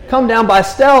come down by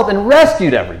stealth and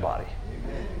rescued everybody.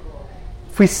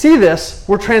 If we see this,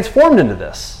 we're transformed into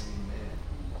this.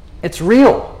 It's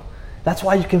real. That's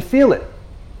why you can feel it.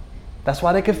 That's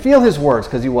why they could feel his words,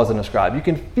 because he wasn't a scribe. You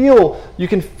can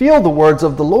feel the words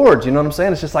of the Lord. You know what I'm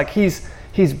saying? It's just like he's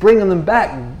bringing them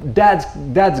back.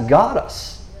 Dad's got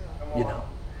us, you know.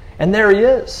 And there he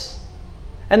is.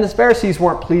 And the Pharisees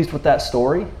weren't pleased with that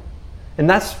story. And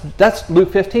that's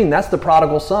Luke 15. That's the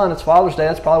prodigal son. It's Father's Day.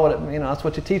 That's probably what that's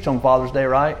what you teach on Father's Day,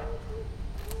 right?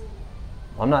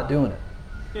 I'm not doing it.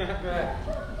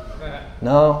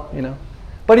 No,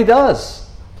 but he does.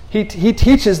 He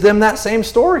teaches them that same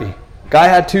story. Guy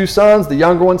had 2 sons. The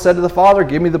younger one said to the father,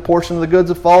 "Give me the portion of the goods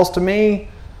that falls to me."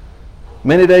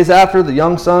 Many days after, the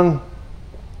young son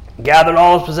gathered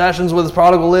all his possessions with his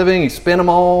prodigal living. He spent them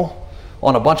all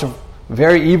on a bunch of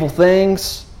very evil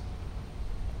things.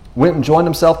 Went and joined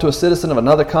himself to a citizen of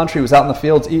another country. He was out in the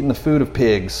fields eating the food of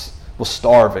pigs. Was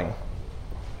starving.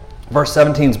 Verse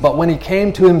 17, but when he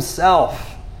came to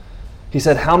himself, he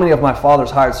said, "How many of my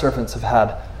father's hired servants have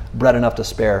had bread enough to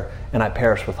spare, and I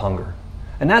perish with hunger?"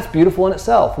 And that's beautiful in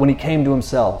itself, when he came to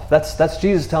himself. That's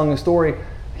Jesus telling the story.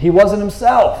 He wasn't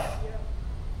himself.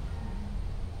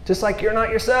 Just like you're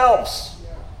not yourselves.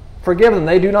 Forgive them.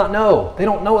 They do not know. They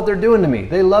don't know what they're doing to me.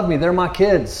 They love me. They're my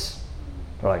kids.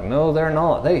 They're like, no, they're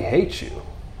not. They hate you.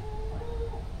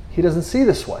 He doesn't see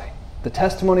this way. The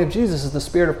testimony of Jesus is the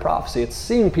spirit of prophecy. It's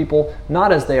seeing people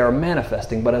not as they are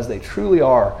manifesting, but as they truly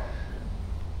are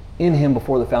in him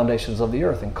before the foundations of the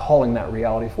earth, and calling that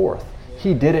reality forth.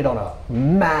 He did it on a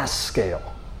mass scale.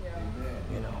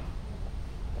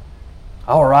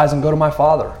 I'll arise and go to my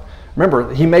Father.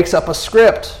 Remember, he makes up a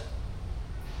script.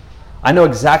 I know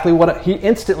exactly he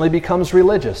instantly becomes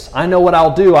religious. I know what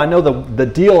I'll do. I know the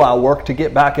deal I'll work to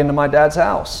get back into my dad's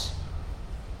house.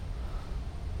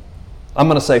 I'm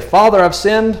going to say, "Father, I've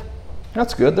sinned."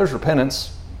 That's good. There's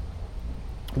repentance.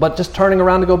 But just turning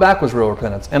around to go back was real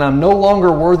repentance. "And I'm no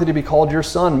longer worthy to be called your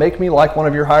son. Make me like one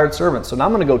of your hired servants." So now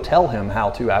I'm going to go tell him how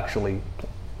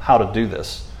to do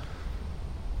this.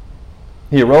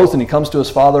 He arose and he comes to his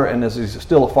father, and as he's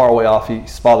still far away off,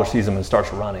 his father sees him and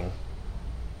starts running,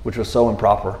 which was so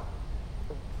improper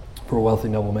for a wealthy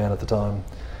nobleman at the time.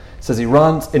 It says he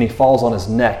runs and he falls on his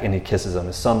neck and he kisses him.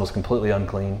 His son was completely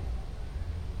unclean.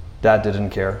 Dad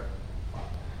didn't care.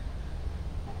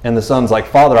 And the son's like,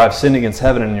 "Father, I've sinned against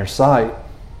heaven and in your sight.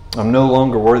 I'm no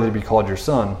longer worthy to be called your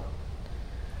son."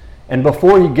 And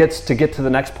before he gets to the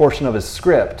next portion of his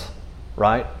script,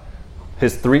 right?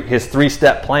 His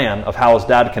three-step plan of how his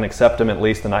dad can accept him at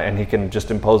least, and he can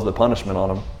just impose the punishment on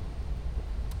him.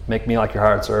 Make me like your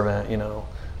hired servant,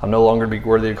 I'm no longer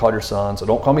worthy to be called your son, so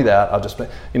don't call me that. I'll just,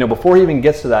 before he even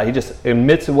gets to that, he just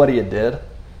admits to what he did,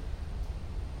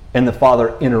 and the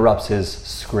father interrupts his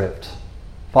script.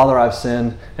 "Father, I've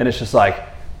sinned," and it's just like,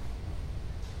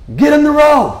 get him the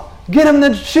robe, get him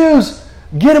the shoes,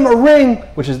 get him a ring,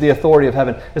 which is the authority of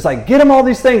heaven. It's like, get him all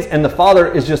these things, and the father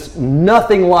is just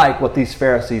nothing like what these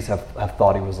Pharisees have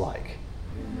thought he was like.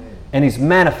 Amen. And he's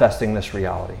manifesting this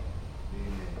reality.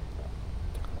 Amen.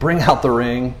 Bring out the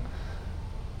ring.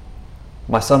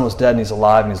 My son was dead and he's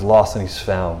alive, and he's lost and he's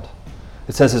found.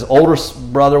 It says his older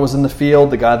brother was in the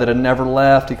field, the guy that had never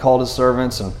left. He called his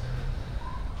servants and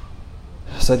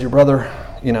said, "Your brother,"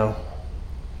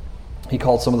 he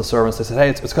called some of the servants. They said, "Hey,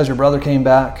 it's because your brother came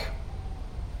back."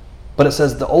 But it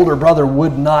says the older brother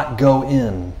would not go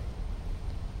in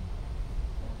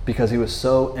because he was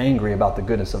so angry about the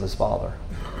goodness of his father.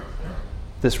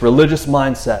 This religious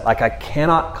mindset, like I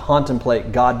cannot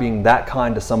contemplate God being that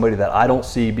kind to somebody that I don't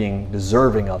see being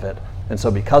deserving of it. And so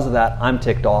because of that, I'm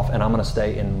ticked off and I'm going to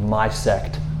stay in my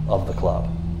sect of the club.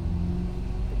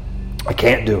 I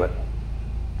can't do it.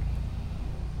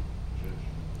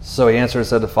 So he answered and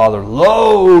said to the father,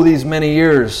 "Lo, these many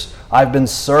years I've been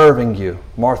serving you,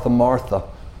 Martha, Martha.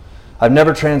 I've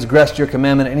never transgressed your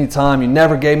commandment at any time. You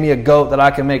never gave me a goat that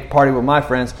I can make party with my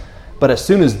friends. But as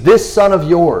soon as this son of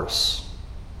yours,"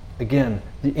 again,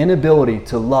 the inability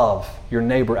to love your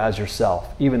neighbor as yourself,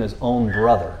 even his own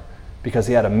brother, because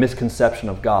he had a misconception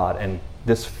of God, and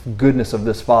this goodness of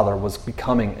this father was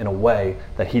becoming in a way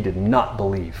that he did not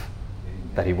believe.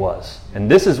 that he was. And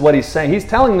this is what he's saying. He's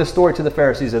telling this story to the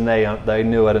Pharisees, and they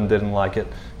knew it and didn't like it,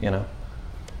 you know.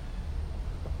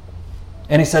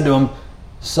 And he said to him,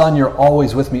 "Son, you're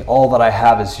always with me. All that I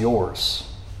have is yours.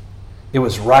 It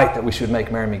was right that we should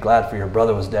make merry and be glad, for your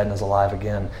brother was dead and is alive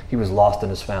again. He was lost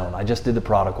and is found." I just did the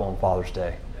prodigal on Father's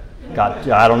Day.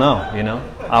 I don't know, you know.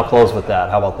 I'll close with that.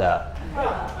 How about that?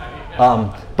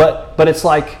 But it's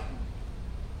like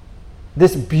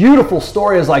this beautiful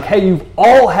story is like, hey, you've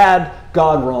all had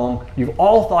God wrong. You've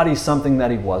all thought he's something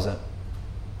that he wasn't,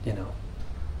 you know.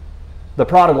 The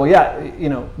prodigal, you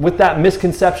know, with that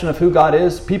misconception of who God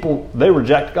is, people, they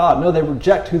reject God. No, they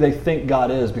reject who they think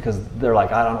God is because they're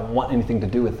like, I don't want anything to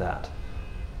do with that.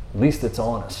 At least it's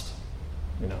honest,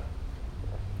 you know.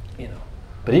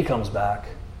 But he comes back,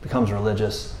 becomes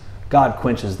religious. God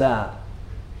quenches that.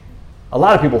 A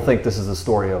lot of people think this is the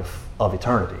story of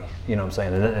eternity, you know what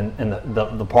I'm saying, and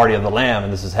the party of the Lamb,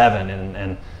 and this is heaven,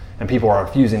 and people are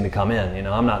refusing to come in. You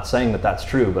know, I'm not saying that that's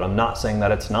true, but I'm not saying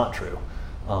that it's not true.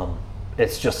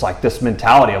 It's just like this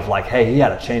mentality of like, hey, he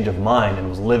had a change of mind and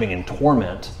was living in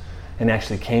torment, and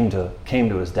actually came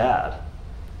to his dad.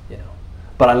 You know,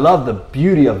 but I love the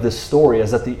beauty of this story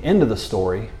is at the end of the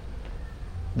story,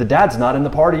 the dad's not in the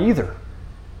party either.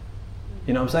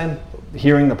 You know what I'm saying?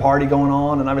 Hearing the party going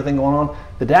on and everything going on,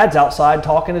 the dad's outside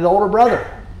talking to the older brother.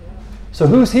 So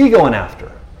who's he going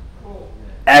after?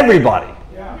 Everybody.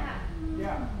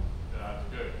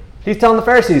 He's telling the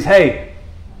Pharisees, hey,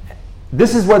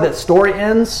 this is where that story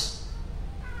ends,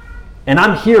 and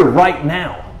I'm here right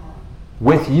now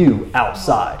with you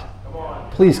outside.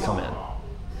 Please come in.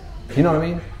 You know what I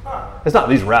mean? It's not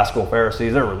these rascal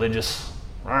Pharisees, they're religious.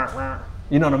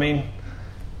 You know what I mean?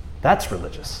 That's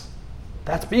religious.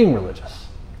 That's being religious.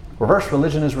 Reverse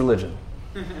religion is religion.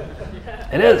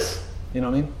 It is. You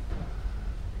know what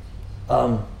I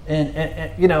mean?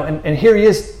 And you know, and here he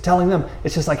is telling them,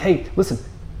 it's just like, hey, listen,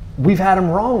 we've had him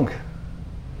wrong.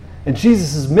 And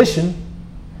Jesus' mission,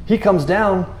 he comes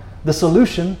down, the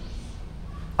solution,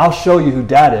 I'll show you who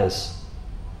dad is.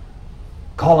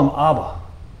 Call him Abba.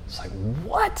 It's like,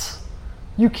 what?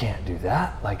 You can't do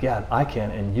that. Like, yeah, I can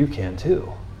and you can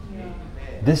too. Yeah.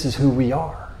 This is who we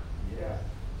are. Yeah.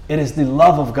 It is the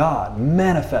love of God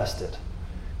manifested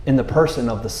in the person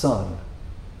of the Son,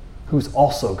 who's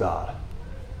also God.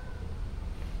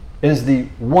 It is the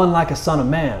one like a son of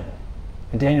man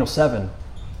in Daniel 7,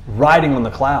 riding on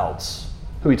the clouds,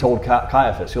 who he told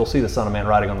Caiaphas, you'll see the Son of Man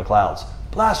riding on the clouds.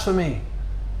 Blasphemy.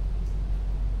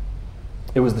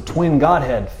 It was the twin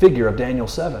Godhead figure of Daniel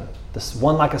 7. This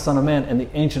one like a son of man and the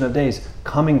Ancient of Days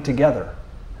coming together.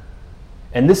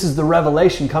 And this is the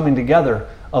revelation coming together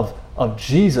of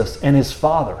Jesus and his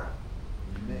Father.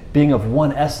 Amen. Being of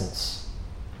one essence.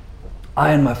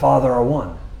 I and my Father are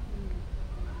one.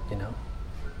 You know,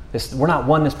 we're not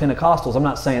oneness Pentecostals. I'm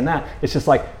not saying that. It's just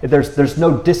like there's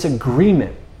no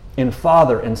disagreement in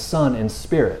Father and Son and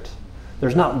Spirit.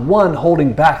 There's not one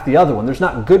holding back the other one. There's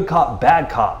not good cop, bad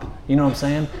cop. You know what I'm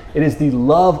saying? It is the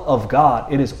love of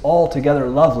God. It is altogether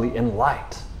lovely and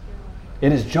light.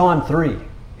 It is John 3. Amen.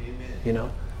 You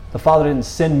know, the Father didn't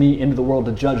send me into the world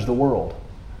to judge the world.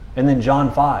 And then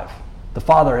John 5. The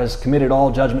Father has committed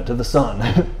all judgment to the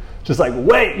Son. Just like,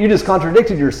 wait, you just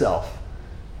contradicted yourself.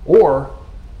 Or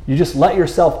you just let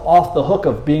yourself off the hook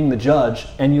of being the judge,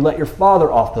 and you let your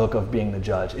Father off the hook of being the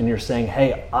judge. And you're saying,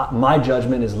 hey, my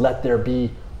judgment is let there be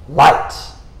light.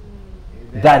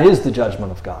 Amen. That is the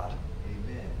judgment of God.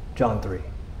 Amen. John 3.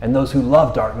 And those who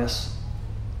love darkness,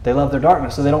 they love their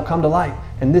darkness, so they don't come to light.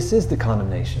 And this is the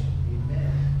condemnation.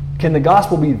 Amen. Can the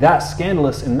gospel be that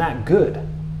scandalous and that good?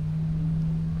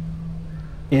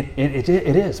 It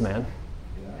is, man.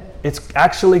 Amen. It's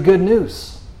actually good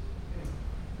news.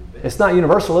 It's not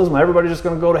universalism. Everybody's just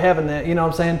going to go to heaven. You know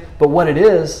what I'm saying? But what it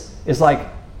is like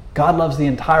God loves the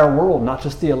entire world, not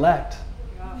just the elect.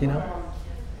 You know?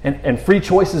 And free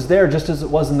choice is there just as it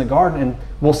was in the garden. And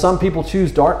will some people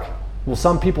choose dark? Will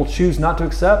some people choose not to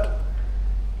accept?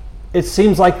 It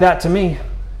seems like that to me.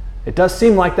 It does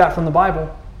seem like that from the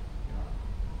Bible.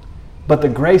 But the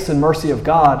grace and mercy of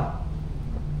God,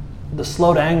 the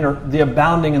slow to anger, the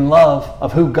abounding in love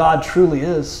of who God truly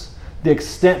is, the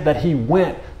extent that he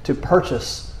went to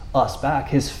purchase us back,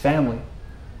 his family.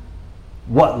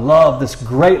 What love, this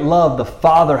great love the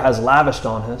Father has lavished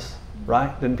on us,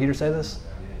 right? Didn't Peter say this?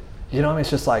 You know what I mean? It's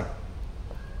just like,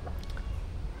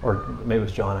 or maybe it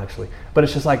was John actually, but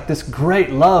it's just like this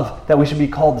great love that we should be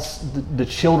called the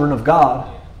children of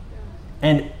God.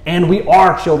 And we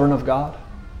are children of God.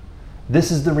 This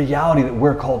is the reality that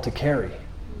we're called to carry.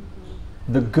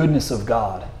 The goodness of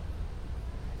God.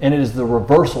 And it is the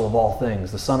reversal of all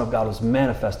things. The Son of God was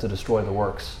manifest to destroy the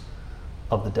works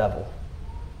of the devil.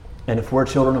 And if we're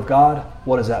children of God,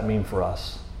 what does that mean for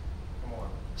us?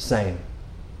 Same.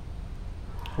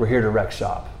 We're here to wreck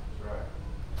shop.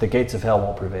 The gates of hell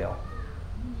won't prevail.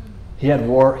 He had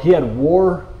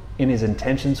war in his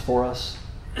intentions for us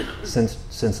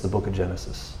since the book of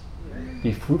Genesis.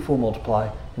 Be fruitful, multiply,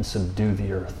 and subdue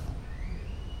the earth.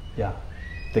 Yeah.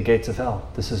 The gates of hell.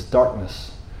 This is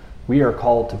darkness. We are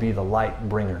called to be the light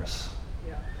bringers.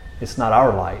 It's not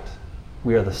our light.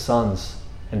 We are the sons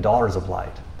and daughters of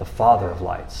light, the Father of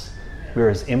lights. We are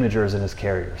his imagers and his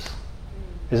carriers.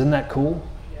 Isn't that cool?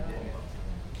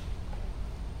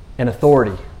 And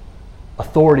authority.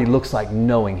 Authority looks like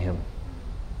knowing him.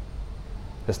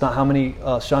 It's not how many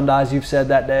shundais you've said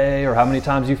that day or how many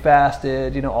times you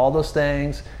fasted, all those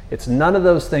things. It's none of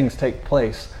those things take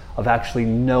place of actually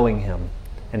knowing him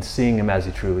and seeing him as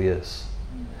he truly is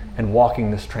and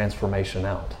walking this transformation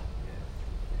out.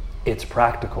 It's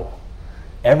practical.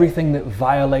 Everything that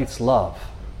violates love,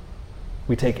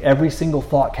 we take every single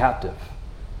thought captive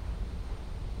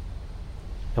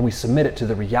and we submit it to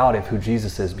the reality of who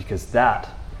Jesus is, because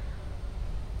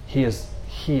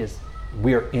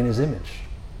we are in his image.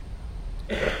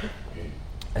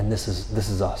 And this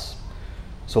is us.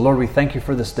 So Lord, we thank you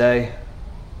for this day.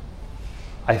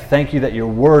 I thank you that your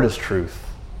word is truth.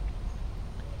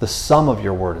 The sum of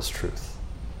your word is truth.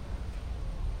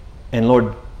 And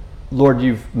Lord,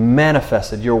 you've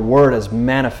manifested, your word has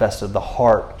manifested the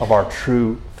heart of our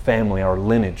true family, our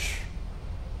lineage.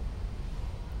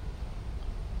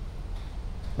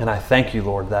 And I thank you,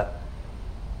 Lord, that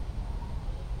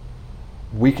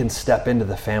we can step into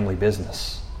the family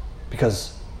business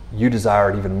because you desire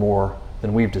it even more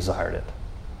than we've desired it.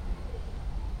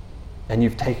 And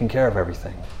you've taken care of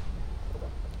everything.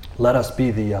 Let us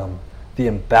be the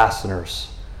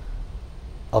ambassadors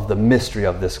of the mystery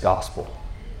of this gospel,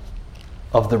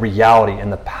 of the reality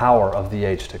and the power of the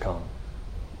age to come.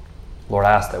 Lord,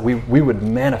 I ask that we would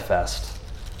manifest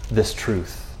this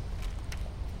truth,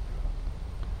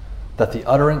 that the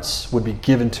utterance would be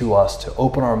given to us to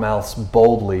open our mouths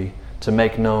boldly to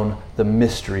make known the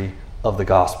mystery of the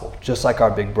gospel, just like our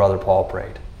big brother Paul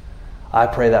prayed. I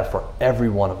pray that for every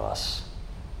one of us,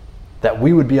 that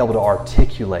we would be able to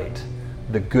articulate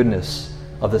the goodness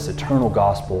of this eternal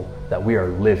gospel that we are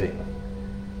living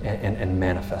and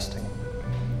manifesting.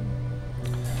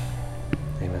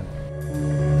 Amen.